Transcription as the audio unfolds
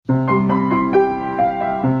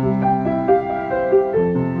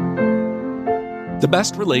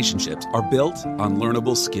best relationships are built on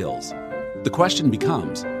learnable skills. The question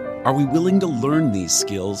becomes, are we willing to learn these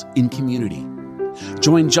skills in community?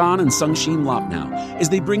 Join John and Sungshin Lopnow as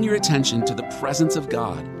they bring your attention to the presence of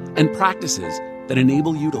God and practices that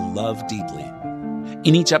enable you to love deeply.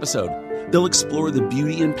 In each episode, they'll explore the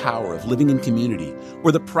beauty and power of living in community,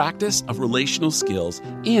 where the practice of relational skills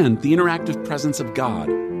and the interactive presence of God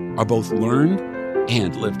are both learned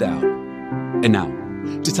and lived out. And now,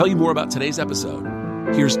 to tell you more about today's episode,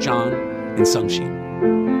 here's John and Sungshin.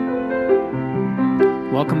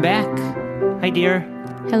 Welcome back. Hi, dear.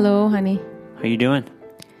 Hello, honey. How you doing?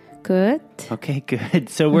 Good. Okay, good.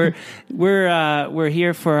 So we're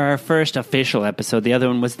here for our first official episode. The other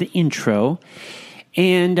one was the intro.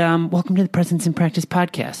 And welcome to the Presence in Practice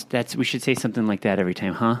podcast. We should say something like that every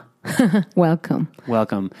time, huh? Welcome.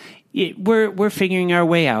 We're figuring our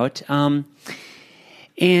way out. Sungshin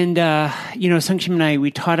and I,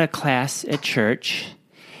 we taught a class at church,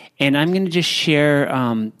 and I'm going to just share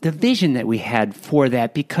the vision that we had for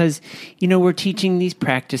that because, we're teaching these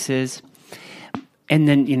practices, and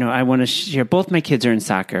then, I want to share, both my kids are in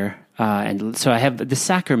soccer, and so I have the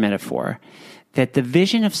soccer metaphor, that the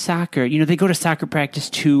vision of soccer, they go to soccer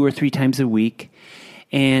practice 2 or 3 times a week,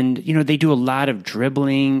 and, they do a lot of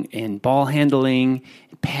dribbling and ball handling,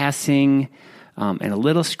 passing, and a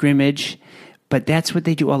little scrimmage. But that's what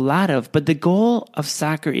they do a lot of. But the goal of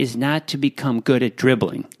soccer is not to become good at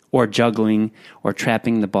dribbling or juggling or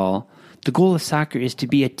trapping the ball. The goal of soccer is to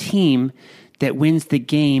be a team that wins the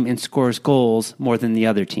game and scores goals more than the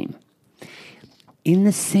other team. In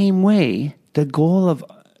the same way, the goal of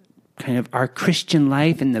kind of our Christian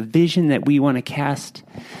life and the vision that we want to cast,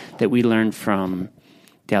 that we learned from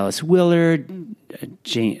Dallas Willard,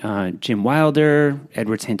 Jim Wilder,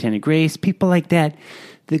 Edward Santana Grace, people like that,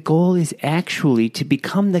 the goal is actually to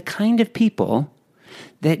become the kind of people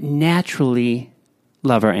that naturally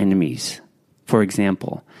love our enemies. For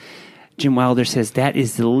example, Jim Wilder says that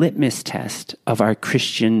is the litmus test of our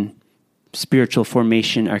Christian spiritual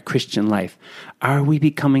formation, our Christian life. Are we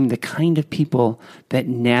becoming the kind of people that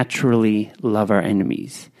naturally love our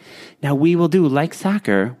enemies? Now, we will do, like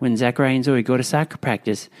soccer, when Zachariah and Zoe go to soccer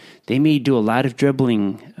practice, they may do a lot of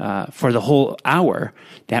dribbling for the whole hour,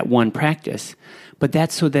 that one practice. But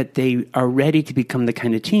that's so that they are ready to become the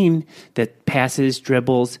kind of team that passes,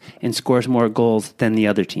 dribbles, and scores more goals than the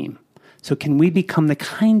other team. So can we become the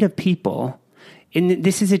kind of people, and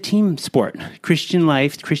this is a team sport. Christian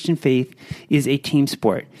life, Christian faith is a team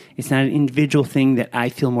sport. It's not an individual thing that I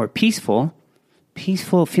feel more peaceful,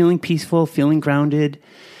 feeling grounded,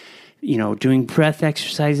 doing breath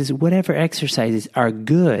exercises, whatever exercises are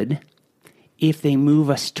good if they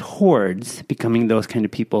move us towards becoming those kind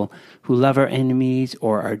of people who love our enemies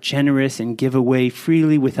or are generous and give away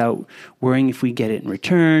freely without worrying if we get it in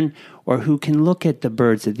return, or who can look at the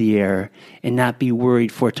birds of the air and not be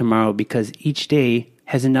worried for tomorrow because each day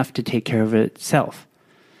has enough to take care of itself.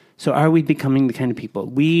 So are we becoming the kind of people?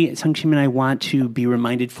 We, Sungshin and I, want to be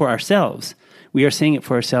reminded for ourselves. We are saying it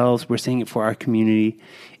for ourselves. We're saying it for our community.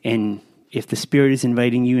 And if the Spirit is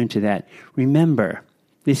inviting you into that, remember,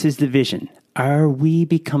 this is the vision. Are we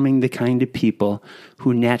becoming the kind of people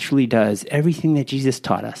who naturally does everything that Jesus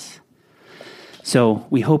taught us? So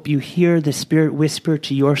we hope you hear the Spirit whisper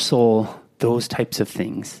to your soul those types of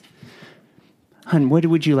things. Hun, what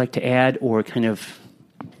would you like to add or kind of...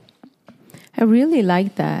 I really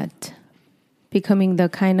like that. Becoming the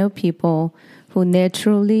kind of people who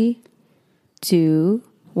naturally do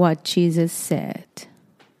what Jesus said.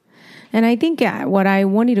 And I think what I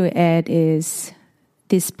wanted to add is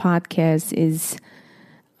this podcast is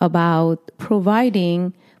about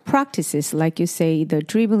providing practices, like you say, the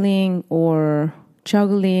dribbling or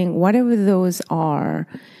juggling, whatever those are.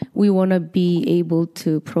 We want to be able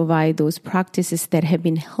to provide those practices that have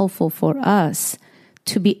been helpful for us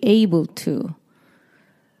to be able to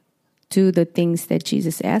do the things that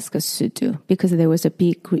Jesus asked us to do, because there was a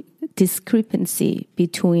big discrepancy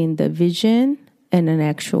between the vision and an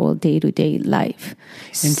actual day-to-day life.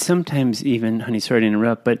 And sometimes even, honey, sorry to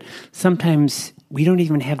interrupt, but sometimes we don't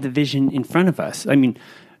even have the vision in front of us. I mean,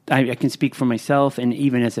 I can speak for myself, and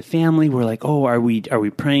even as a family, we're like, oh, are we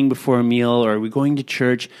praying before a meal, or are we going to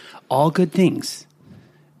church? All good things.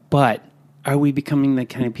 But are we becoming the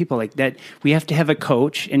kind of people like that? We have to have a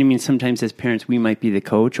coach, and I mean, sometimes as parents, we might be the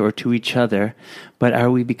coach or to each other, but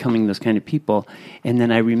are we becoming those kind of people? And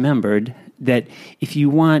then I remembered that if you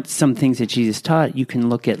want some things that Jesus taught, you can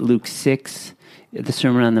look at Luke 6. The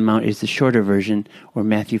Sermon on the Mount is the shorter version, or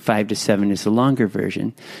Matthew 5-7 is the longer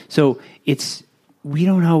version. So we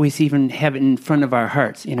don't always even have it in front of our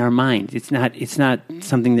hearts, in our minds. It's not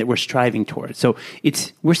something that we're striving towards. So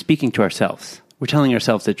we're speaking to ourselves. we're telling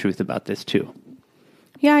ourselves the truth about this too.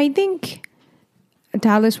 Yeah, I think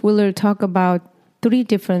Dallas Willard talked about 3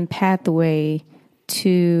 different pathways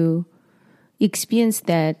to experience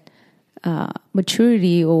that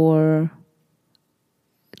maturity or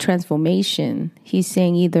transformation. He's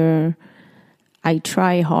saying either I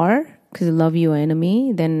try hard because I love your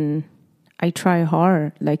enemy, then I try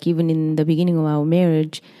hard. Like even in the beginning of our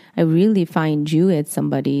marriage, I really find you as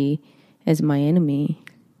somebody as my enemy.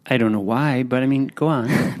 I don't know why, but I mean, go on.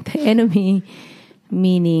 The enemy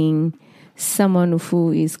meaning someone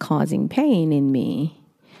who is causing pain in me.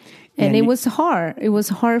 And it was hard. It was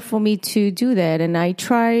hard for me to do that. And I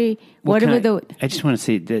try whatever I just want to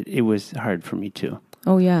say that it was hard for me too.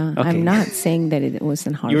 Oh, yeah. Okay. I'm not saying that it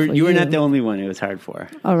wasn't hard for you. You were not the only one it was hard for.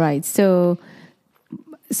 All right. So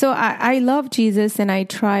I love Jesus and I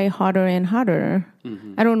try harder and harder.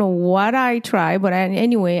 Mm-hmm. I don't know what I try, but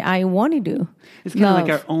anyway, I want to do. It's kind of like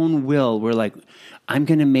our own will. We're like, I'm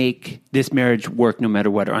going to make this marriage work no matter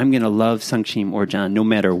what, or I'm going to love Sungshim or John no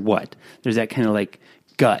matter what. There's that kind of like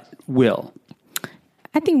gut will.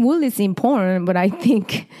 I think will is important, but I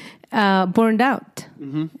think burned out.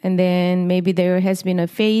 Mm-hmm. And then maybe there has been a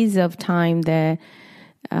phase of time that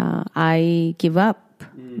I give up.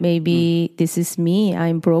 Maybe this is me.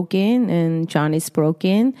 I'm broken and John is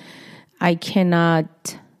broken. I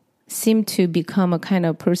cannot seem to become a kind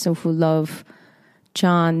of person who love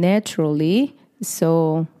John naturally.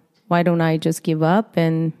 So why don't I just give up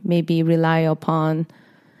and maybe rely upon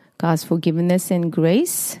God's forgiveness and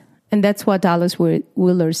grace? And that's what Dallas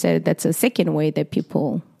Willard said. That's a second way that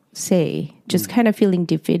people say, just kind of feeling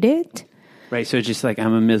defeated. Right, so it's just like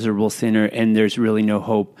I'm a miserable sinner and there's really no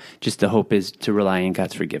hope. Just the hope is to rely on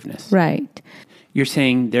God's forgiveness. Right. You're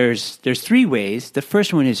saying there's 3 ways. The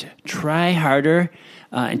first one is try harder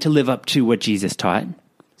and to live up to what Jesus taught.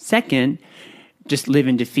 Second, just live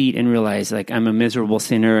in defeat and realize like I'm a miserable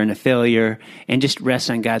sinner and a failure and just rest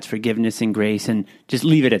on God's forgiveness and grace and just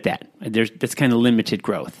leave it at that. That's kind of limited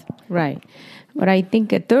growth. Right. But I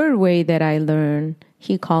think a third way that I learned,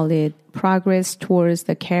 he called it progress towards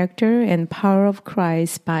the character and power of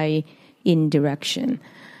Christ by indirection.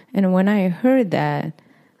 And when I heard that,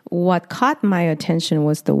 what caught my attention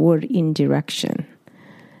was the word indirection.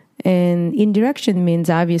 And indirection means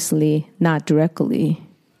obviously not directly,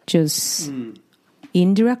 just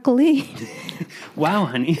indirectly. Wow,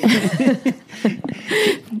 honey.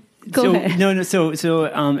 Go ahead.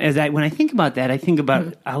 When I think about that, I think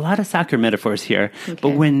about a lot of soccer metaphors here. Okay.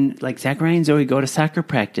 But when like Zachariah and Zoe go to soccer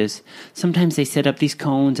practice, sometimes they set up these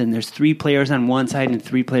cones and there's 3 players on one side and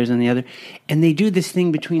 3 players on the other. And they do this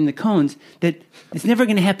thing between the cones that it's never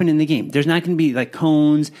going to happen in the game. There's not going to be like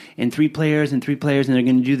cones and 3 players and 3 players and they're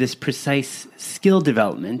going to do this precise skill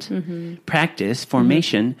development, practice,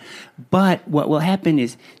 formation. But what will happen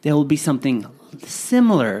is there will be something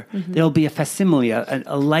similar. There'll be a facsimile,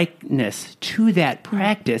 a likeness to that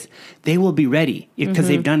practice. They will be ready because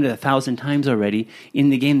they've done it 1,000 times already.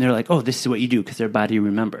 In the game, they're like, oh, this is what you do because their body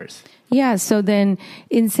remembers. Yeah, so then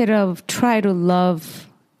instead of try to love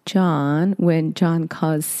John when John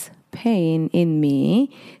caused pain in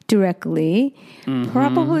me directly,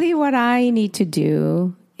 probably what I need to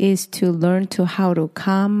do is to learn to how to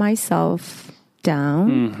calm myself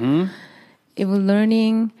down. Even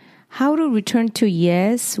learning how to return to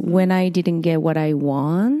yes when I didn't get what I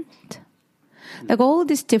want. Like all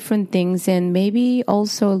these different things, and maybe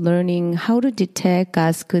also learning how to detect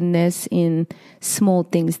God's goodness in small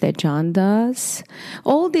things that John does.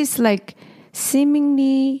 All this like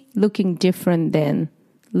seemingly looking different than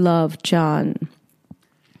love John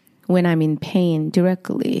when I'm in pain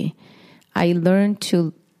directly. I learned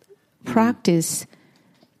to practice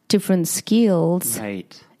different skills.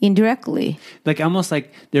 Right. Indirectly. Like almost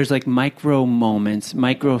like there's like micro moments,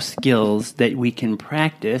 micro skills that we can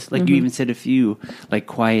practice. Like you even said a few, like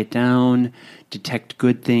quiet down, detect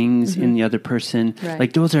good things in the other person. Right.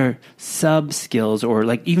 Like those are sub skills or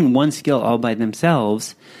like even one skill all by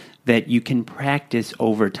themselves that you can practice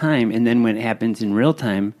over time. And then when it happens in real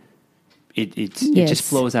time, it just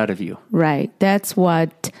flows out of you. Right. That's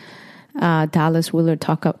what Dallas Willard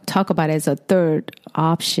talk about as a third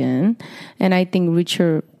option. And I think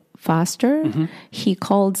Richard Foster, he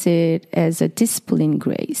calls it as a discipline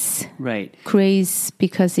grace. Right. Grace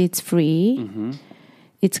because it's free.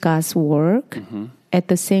 It's God's work. At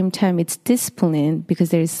the same time, it's discipline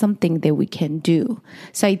because there is something that we can do.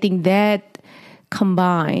 So I think that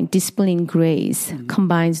combined, discipline grace,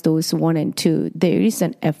 combines those 1 and 2. There is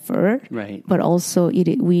an effort, right, but also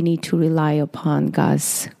we need to rely upon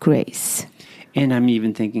God's grace. And I'm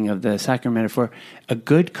even thinking of the soccer metaphor. A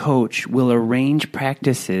good coach will arrange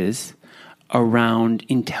practices around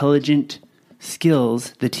intelligent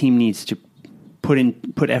skills the team needs to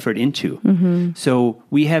put effort into. So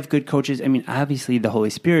we have good coaches. I mean, obviously the Holy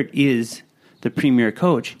Spirit is the premier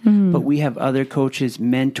coach, but we have other coaches,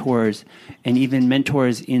 mentors, and even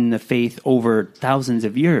mentors in the faith over thousands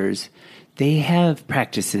of years. They have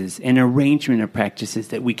practices, an arrangement of practices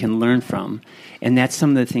that we can learn from. And that's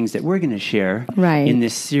some of the things that we're going to share in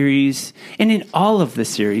this series and in all of the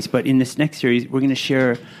series. But in this next series, we're going to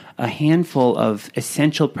share a handful of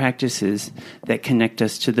essential practices that connect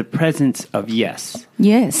us to the presence of yes.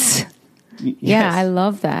 Yes. Yeah, I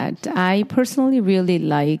love that. I personally really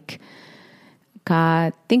like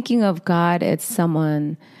God, thinking of God as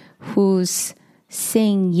someone who's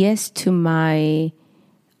saying yes to my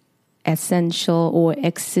essential or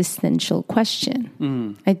existential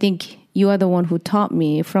question. I think you are the one who taught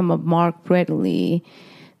me from Mark Bradley.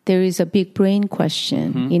 There is a big brain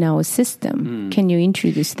question in our system. Can you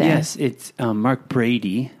introduce that? Yes, it's Mark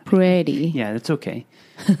Brady. Brady. Yeah, that's okay.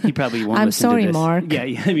 He probably won't I'm listen sorry, to this. Mark.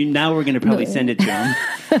 Yeah, I mean, now we're going to probably send it to him.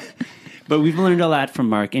 But we've learned a lot from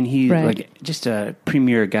Mark, and he's like just a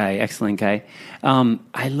premier guy, excellent guy.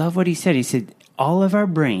 I love what he said. He said, all of our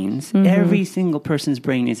brains, every single person's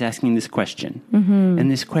brain is asking this question. And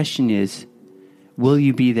this question is, will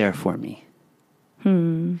you be there for me?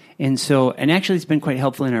 And so, and actually it's been quite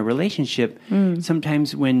helpful in our relationship.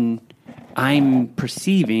 Sometimes when I'm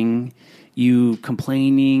perceiving you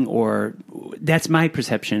complaining, or that's my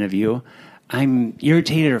perception of you, I'm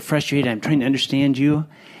irritated or frustrated, I'm trying to understand you,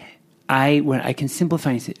 when I can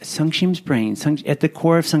simplify and say, Sungshim's brain, at the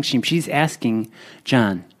core of Sungshim, she's asking,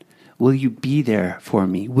 John, will you be there for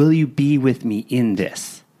me? Will you be with me in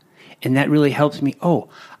this? And that really helps me. Oh,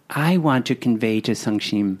 I want to convey to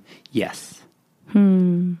Sungshim, yes.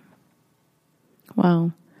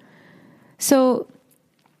 Wow. So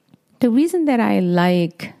the reason that I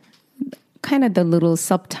like kind of the little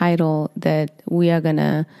subtitle that we are going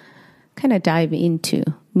to kind of dive into,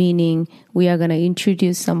 meaning we are going to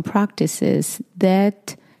introduce some practices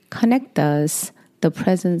that connect us, the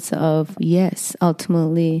presence of yes,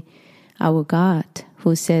 ultimately our God,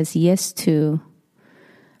 who says yes to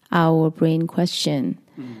our brain question.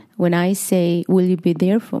 When I say, will you be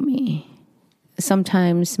there for me?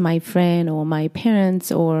 Sometimes my friend or my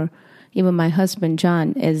parents or even my husband,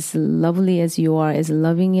 John, as lovely as you are, as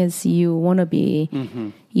loving as you want to be,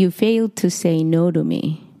 you fail to say no to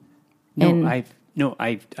me. I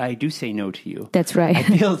do say no to you. That's right. I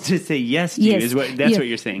fail to say yes to you. That's what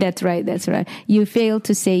you're saying. That's right. You fail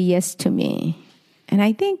to say yes to me. And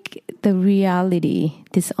I think the reality,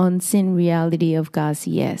 this unseen reality of God's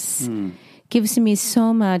yes, gives me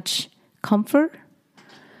so much comfort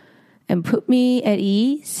and put me at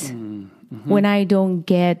ease when I don't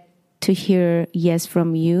get to hear yes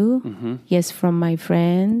from you, yes from my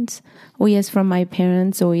friends, or yes from my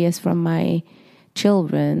parents, or yes from my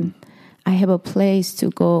children. I have a place to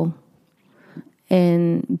go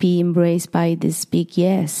and be embraced by this big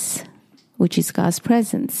yes, which is God's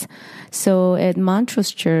presence. So at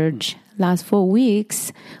Montrose Church, last 4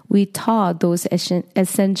 weeks, we taught those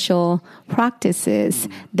essential practices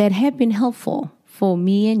that have been helpful for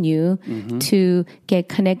me and you to get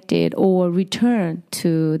connected or return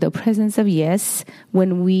to the presence of yes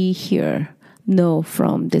when we hear no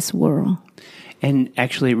from this world. And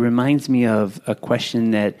actually, it reminds me of a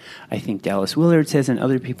question that I think Dallas Willard says and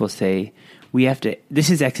other people say. This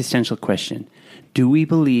is existential question. Do we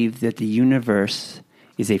believe that the universe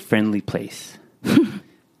is a friendly place?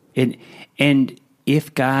 And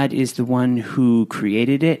if God is the one who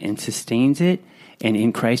created it and sustains it, and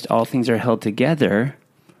in Christ all things are held together,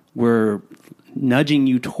 we're nudging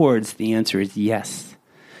you towards the answer is yes.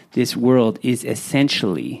 This world is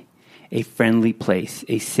essentially a friendly place,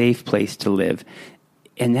 a safe place to live.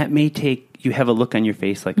 And that may you have a look on your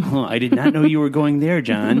face like, I did not know you were going there,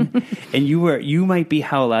 John. And you might be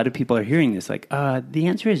how a lot of people are hearing this. Like, the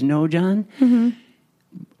answer is no, John.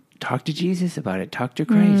 Talk to Jesus about it. Talk to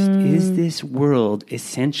Christ. Is this world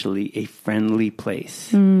essentially a friendly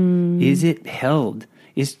place? Is it held?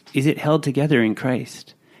 Is it held together in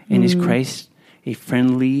Christ? And is Christ a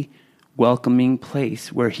friendly, welcoming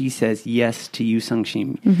place where he says yes to you,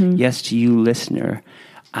 Sungshim, yes to you, listener.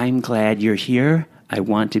 I'm glad you're here. I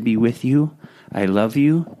want to be with you. I love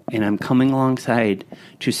you. And I'm coming alongside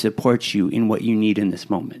to support you in what you need in this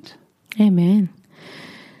moment. Amen.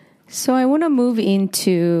 So I want to move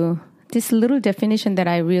into this little definition that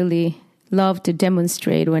I really love to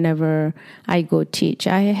demonstrate whenever I go teach.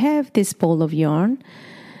 I have this ball of yarn,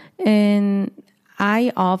 and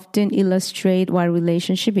I often illustrate what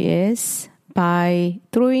relationship is by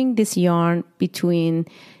throwing this yarn between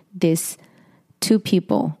these two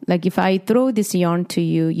people. Like if I throw this yarn to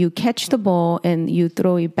you, you catch the ball and you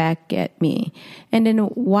throw it back at me. And then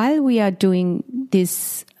while we are doing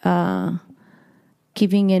this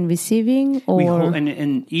giving and receiving, or we hold,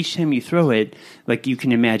 and each time you throw it, like you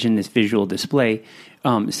can imagine this visual display.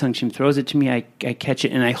 Sungshim throws it to me, I catch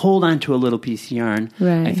it, and I hold on to a little piece of yarn.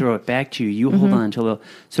 Right. I throw it back to you. You hold on to a little.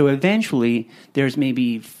 So eventually, there's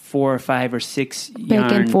maybe 4 or 5 or 6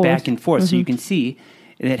 yarn back and forth. So you can see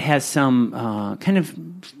it has some kind of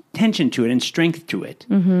tension to it and strength to it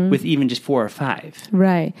with even just 4 or 5.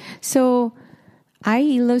 Right. So I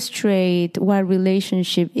illustrate what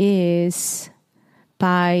relationship is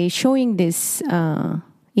by showing this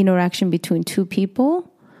interaction between two people.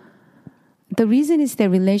 The reason is that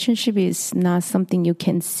relationship is not something you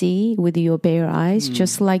can see with your bare eyes,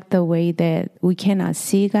 just like the way that we cannot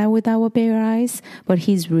see God with our bare eyes, but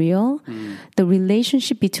He's real. The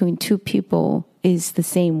relationship between two people is the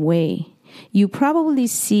same way. You probably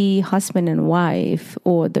see husband and wife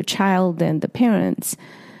or the child and the parents,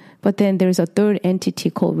 but then there's a third entity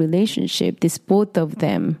called relationship. This both of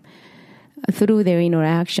them, through their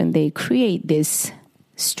interaction, they create this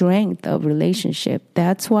strength of relationship.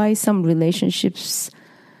 That's why some relationships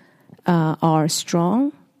are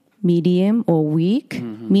strong, medium, or weak,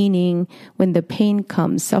 meaning when the pain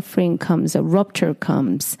comes, suffering comes, a rupture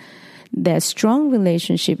comes, that strong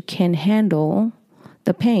relationship can handle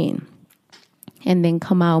the pain and then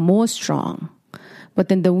come out more strong. But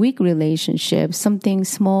then the weak relationship, something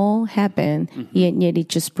small happen, yet it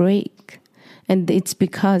just break. And it's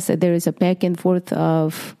because there is a back and forth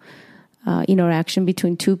of interaction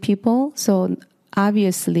between two people. So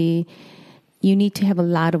obviously, you need to have a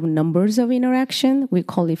lot of numbers of interaction. We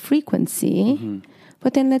call it frequency.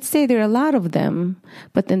 But then let's say there are a lot of them,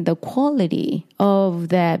 but then the quality of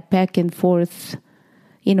that back and forth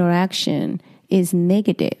interaction is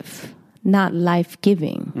negative, not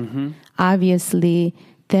life-giving. Obviously,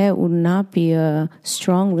 that would not be a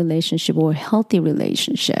strong relationship or a healthy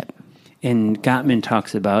relationship. And Gottman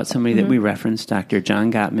talks about somebody that we referenced, Dr.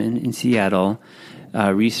 John Gottman in Seattle,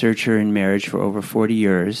 researcher in marriage for over 40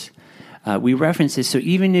 years. We reference this. So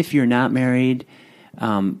even if you're not married,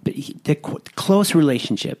 the close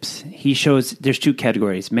relationships, he shows there's 2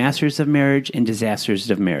 categories, masters of marriage and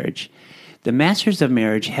disasters of marriage. The masters of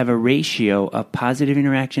marriage have a ratio of positive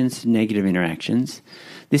interactions to negative interactions.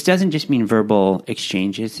 This doesn't just mean verbal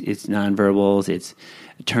exchanges. It's nonverbals. It's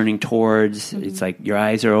turning towards. It's like your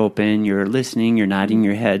eyes are open. You're listening. You're nodding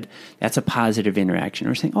your head. That's a positive interaction.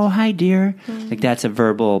 Or saying, "Oh, hi, dear." Like that's a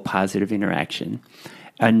verbal positive interaction.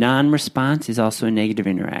 A non-response is also a negative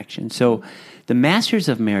interaction. So the masters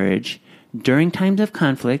of marriage, during times of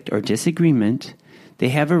conflict or disagreement, they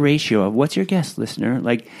have a ratio of, what's your guess, listener?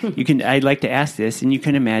 Like I'd like to ask this, and you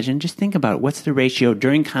can imagine, just think about it. What's the ratio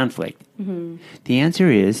during conflict? The answer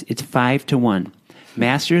is, it's 5 to 1.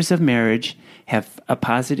 Masters of marriage have a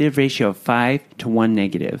positive ratio of 5 to 1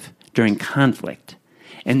 negative during conflict.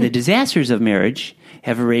 And the disasters of marriage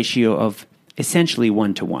have a ratio of essentially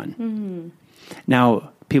 1 to 1. Now,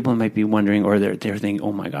 people might be wondering, or they're thinking,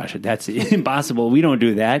 oh my gosh, that's impossible. We don't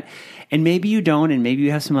do that. And maybe you don't, and maybe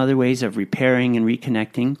you have some other ways of repairing and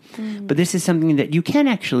reconnecting. But this is something that you can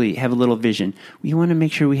actually have a little vision. We want to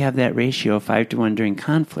make sure we have that ratio of 5 to 1 during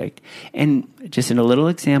conflict. And just in a little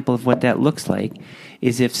example of what that looks like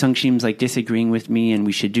is if Sungshim's like disagreeing with me and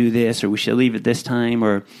we should do this, or we should leave at this time,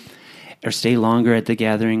 or stay longer at the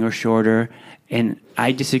gathering or shorter, and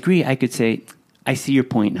I disagree, I could say, I see your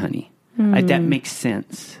point, honey. That makes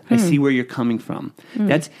sense. I see where you're coming from.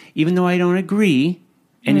 That's, even though I don't agree,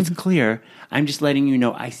 and it's clear, I'm just letting you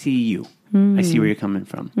know I see you. I see where you're coming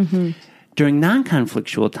from. During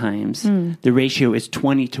non-conflictual times, the ratio is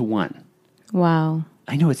 20 to 1. Wow.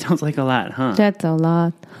 I know, it sounds like a lot, huh? That's a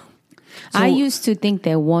lot. So, I used to think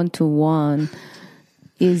that 1 to 1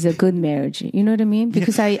 is a good marriage. You know what I mean?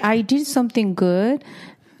 Because I did something good,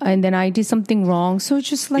 and then I did something wrong. So it's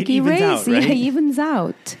just like it evens out, right? Yeah, it evens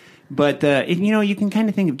out. But, you can kind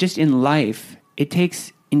of think of just in life, it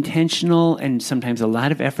takes intentional and sometimes a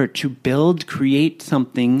lot of effort to create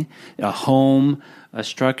something, a home, a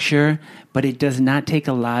structure, but it does not take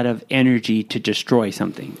a lot of energy to destroy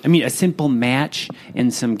something. I mean, a simple match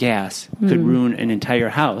and some gas could ruin an entire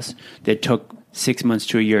house that took 6 months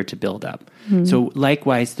to a year to build up. So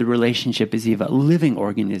likewise, the relationship is even a living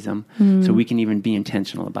organism, so we can even be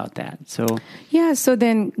intentional about that. So yeah, so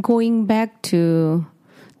then going back to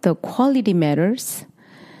the quality matters.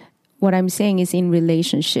 What I'm saying is in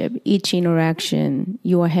relationship, each interaction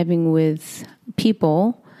you are having with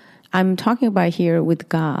people, I'm talking about here with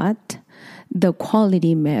God, the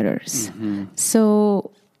quality matters. So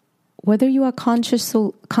whether you are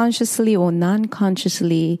consciously or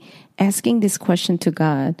non-consciously asking this question to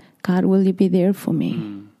God, God, will you be there for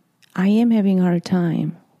me? I am having a hard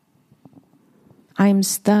time. I am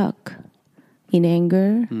stuck in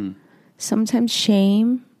anger, sometimes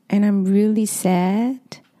shame, and I'm really sad.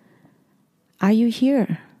 Are you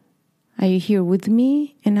here? Are you here with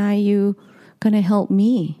me? And are you going to help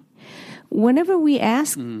me? Whenever we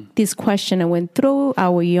ask this question and when throw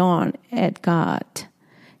our yarn at God,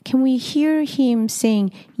 can we hear Him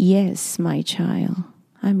saying, yes, my child,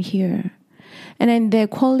 I'm here. And then the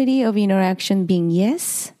quality of interaction being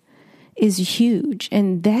yes is huge.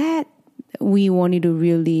 And that we wanted to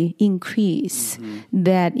really increase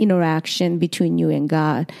that interaction between you and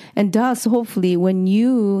God. And thus, hopefully, when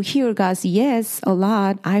you hear God's yes a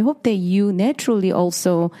lot, I hope that you naturally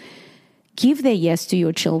also give that yes to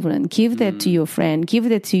your children, give that to your friend, give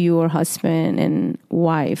that to your husband and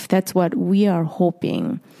wife. That's what we are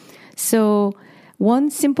hoping. So one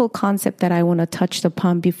simple concept that I want to touch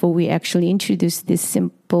upon before we actually introduce this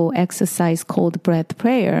simple exercise called breath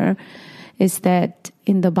prayer is that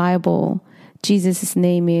in the Bible, Jesus'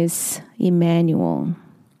 name is Emmanuel.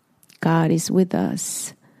 God is with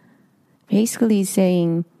us. Basically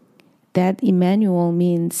saying that Emmanuel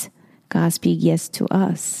means God speak yes to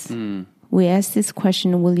us. We ask this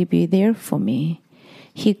question, will you be there for me?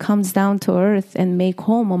 He comes down to earth and make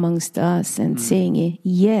home amongst us and saying,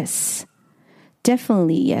 yes,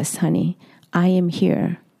 definitely yes, honey. I am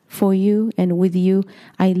here for you and with you.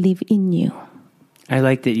 I live in you. I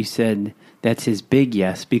like that you said that's his big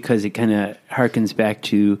yes, because it kind of harkens back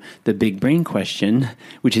to the big brain question,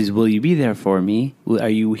 which is, will you be there for me? Are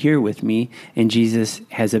you here with me? And Jesus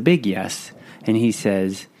has a big yes. And he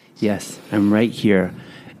says, yes, I'm right here.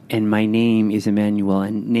 And my name is Emmanuel.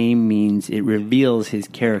 And name means it reveals his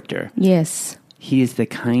character. Yes. He is the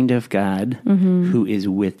kind of God who is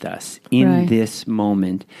with us in this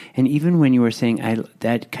moment. And even when you were saying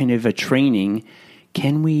that kind of a training,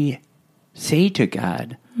 can we say to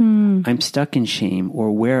God, I'm stuck in shame,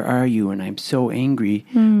 or where are you? And I'm so angry,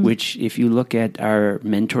 which if you look at our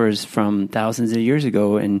mentors from thousands of years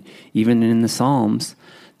ago, and even in the Psalms,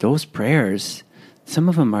 those prayers, some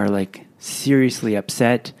of them are like seriously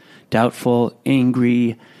upset, doubtful,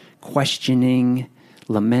 angry, questioning,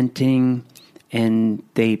 lamenting, and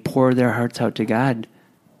they pour their hearts out to God.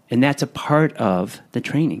 And that's a part of the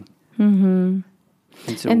training. And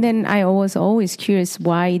then I was always curious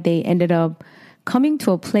why they ended up coming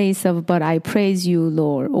to a place of, but I praise you,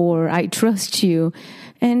 Lord, or I trust you.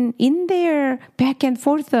 And in their back and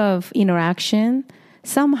forth of interaction,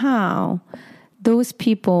 somehow those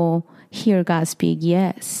people hear God speak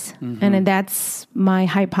yes. And that's my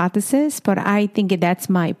hypothesis, but I think that's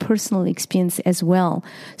my personal experience as well.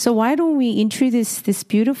 So why don't we introduce this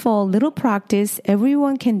beautiful little practice?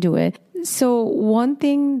 Everyone can do it. So one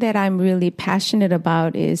thing that I'm really passionate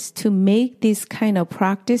about is to make these kind of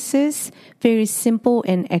practices very simple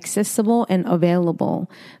and accessible and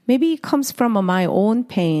available. Maybe it comes from my own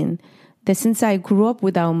pain that since I grew up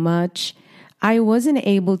without much, I wasn't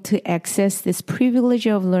able to access this privilege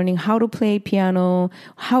of learning how to play piano,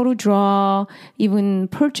 how to draw, even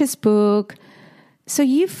purchase book. So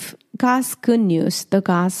if God's good news, the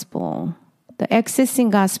gospel, the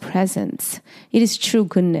accessing God's presence, it is true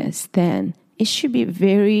goodness, then it should be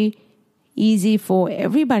very easy for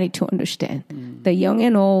everybody to understand. The young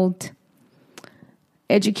and old,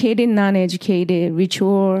 educated, non-educated, rich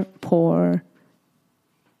or poor,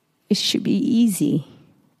 it should be easy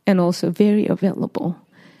and also very available.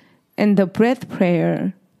 And the breath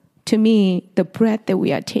prayer, to me, the breath that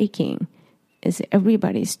we are taking is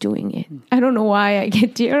everybody's doing it. I don't know why I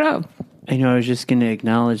get tear up. I know, I was just going to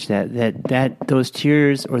acknowledge that those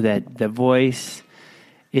tears or that the voice,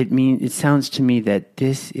 it sounds to me that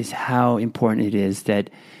this is how important it is, that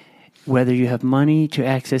whether you have money to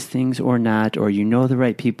access things or not, or you know the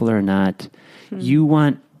right people or not, you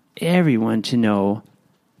want everyone to know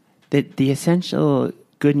that the essential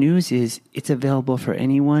good news is it's available for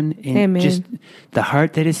anyone. And Amen. Just the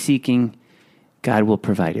heart that is seeking, God will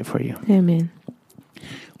provide it for you. Amen.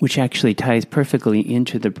 Which actually ties perfectly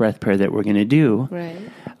into the breath prayer that we're going to do. Right.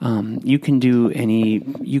 You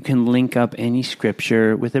can link up any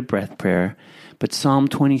scripture with a breath prayer, but Psalm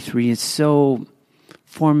 23 is so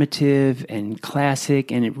formative and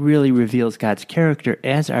classic, and it really reveals God's character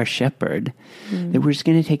as our shepherd, that we're just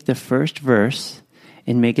going to take the first verse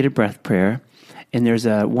and make it a breath prayer. And there's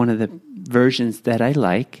one of the versions that I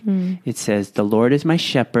like. It says, "The Lord is my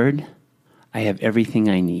shepherd. I have everything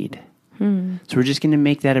I need." So we're just going to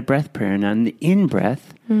make that a breath prayer. And on the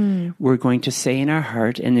in-breath, we're going to say in our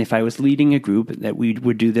heart, and if I was leading a group, that we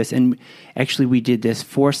would do this. And actually, we did this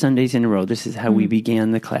 4 Sundays in a row. This is how we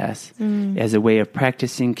began the class. As a way of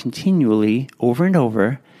practicing continually, over and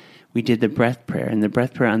over, we did the breath prayer. And the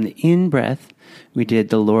breath prayer on the in-breath, we did,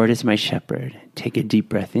 the Lord is my shepherd. Take a deep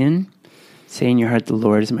breath in. Say in your heart, the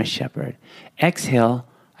Lord is my shepherd. Exhale,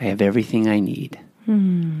 I have everything I need.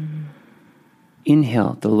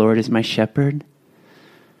 Inhale, the Lord is my shepherd.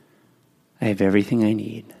 I have everything I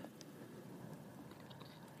need.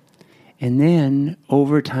 And then,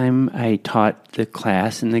 over time, I taught the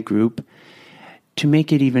class and the group to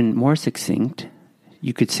make it even more succinct.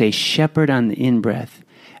 You could say shepherd on the in-breath,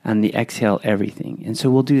 on the exhale, everything. And so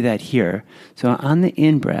we'll do that here. So on the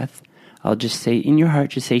in-breath, I'll just say, in your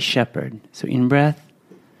heart, just say shepherd. So in-breath,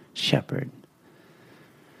 shepherd.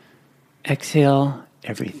 Exhale,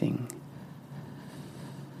 everything.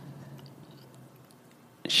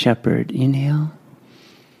 Shepherd, inhale.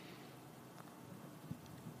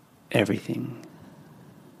 Everything.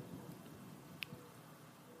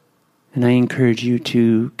 And I encourage you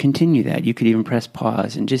to continue that. You could even press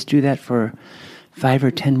pause and just do that for 5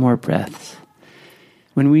 or 10 more breaths.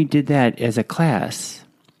 When we did that as a class,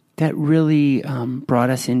 that really brought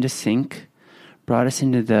us into sync, brought us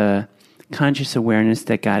into the conscious awareness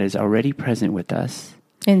that God is already present with us.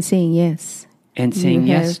 And saying yes. And saying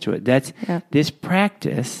yes to it. That's this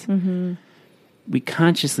practice. We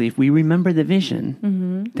consciously, if we remember the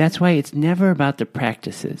vision, that's why it's never about the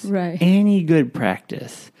practices. Right. Any good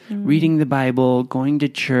practice, reading the Bible, going to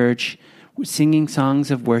church, singing songs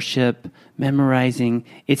of worship, memorizing,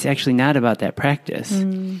 it's actually not about that practice,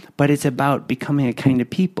 but it's about becoming a kind of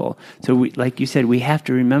people. So we, like you said, we have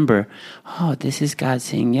to remember, oh, this is God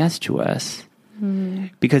saying yes to us.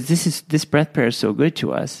 Because this breath prayer is so good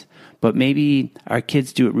to us. But maybe our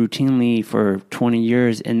kids do it routinely for 20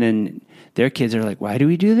 years, and then their kids are like, why do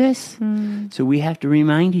we do this? So we have to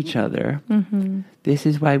remind each other, this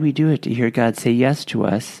is why we do it, to hear God say yes to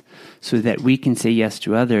us, so that we can say yes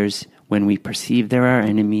to others when we perceive they're our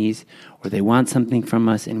enemies, or they want something from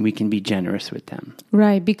us, and we can be generous with them.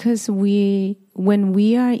 Right, because when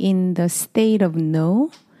we are in the state of no,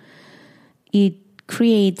 it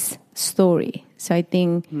creates story. So I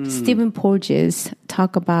think Stephen Porges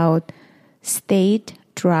talk about state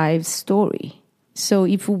drives story. So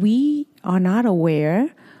if we are not aware,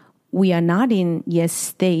 we are not in yes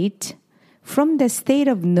state, from the state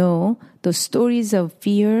of no, the stories of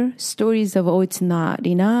fear, stories of, oh, it's not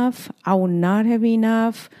enough, I will not have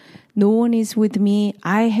enough, no one is with me,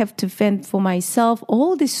 I have to fend for myself,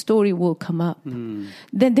 all this story will come up. Then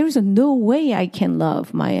there's no way I can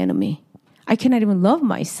love my enemy. I cannot even love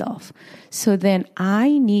myself. So then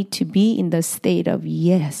I need to be in the state of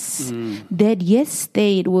yes. That yes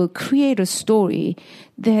state will create a story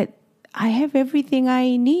that I have everything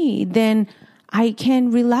I need. Then I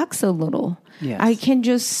can relax a little. Yes. I can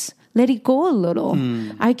just let it go a little.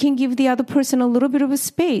 I can give the other person a little bit of a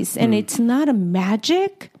space. And it's not a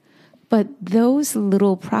magic, but those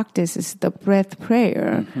little practices, the breath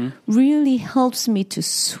prayer, really helps me to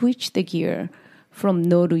switch the gear from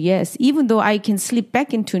no to yes. Even though I can slip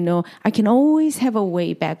back into no, I can always have a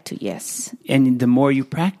way back to yes. And the more you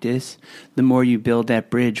practice, the more you build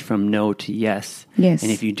that bridge from no to yes. Yes.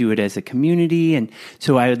 And if you do it as a community, and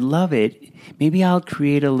so I would love it. Maybe I'll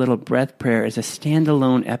create a little breath prayer as a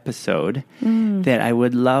standalone episode that I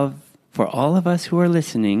would love for all of us who are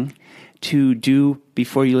listening to do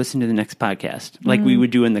before you listen to the next podcast, like we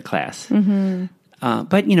would do in the class.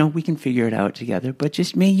 But, we can figure it out together. But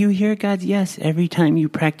just may you hear God's yes every time you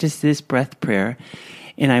practice this breath prayer.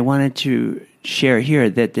 And I wanted to share here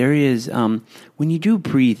that there is, when you do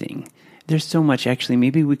breathing, there's so much, actually,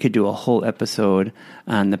 maybe we could do a whole episode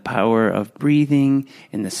on the power of breathing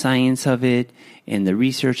and the science of it and the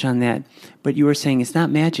research on that. But you were saying it's not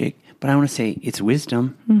magic, but I want to say it's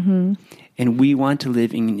wisdom. And we want to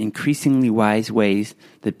live in increasingly wise ways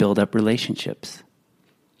that build up relationships.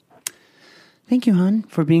 Thank you, Han,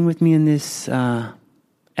 for being with me in this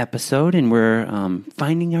episode. And we're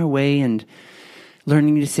finding our way and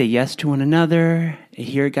learning to say yes to one another,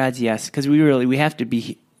 hear God's yes, because we have to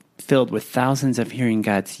be filled with thousands of hearing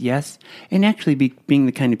God's yes, and actually being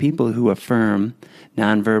the kind of people who affirm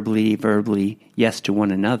non-verbally, verbally yes to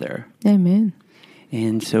one another. Amen.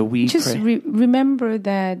 And so we just remember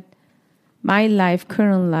that my life,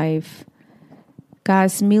 current life,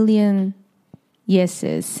 God's million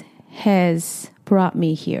yeses has brought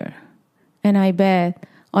me here. And I bet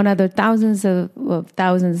another thousands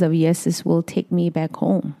of yeses will take me back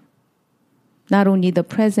home. Not only the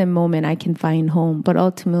present moment I can find home, but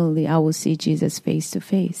ultimately I will see Jesus face to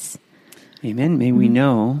face. Amen. May we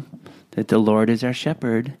know that the Lord is our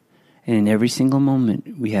shepherd, and in every single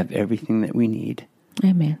moment we have everything that we need.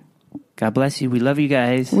 Amen. God bless you. We love you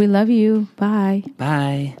guys. We love you. Bye.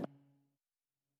 Bye.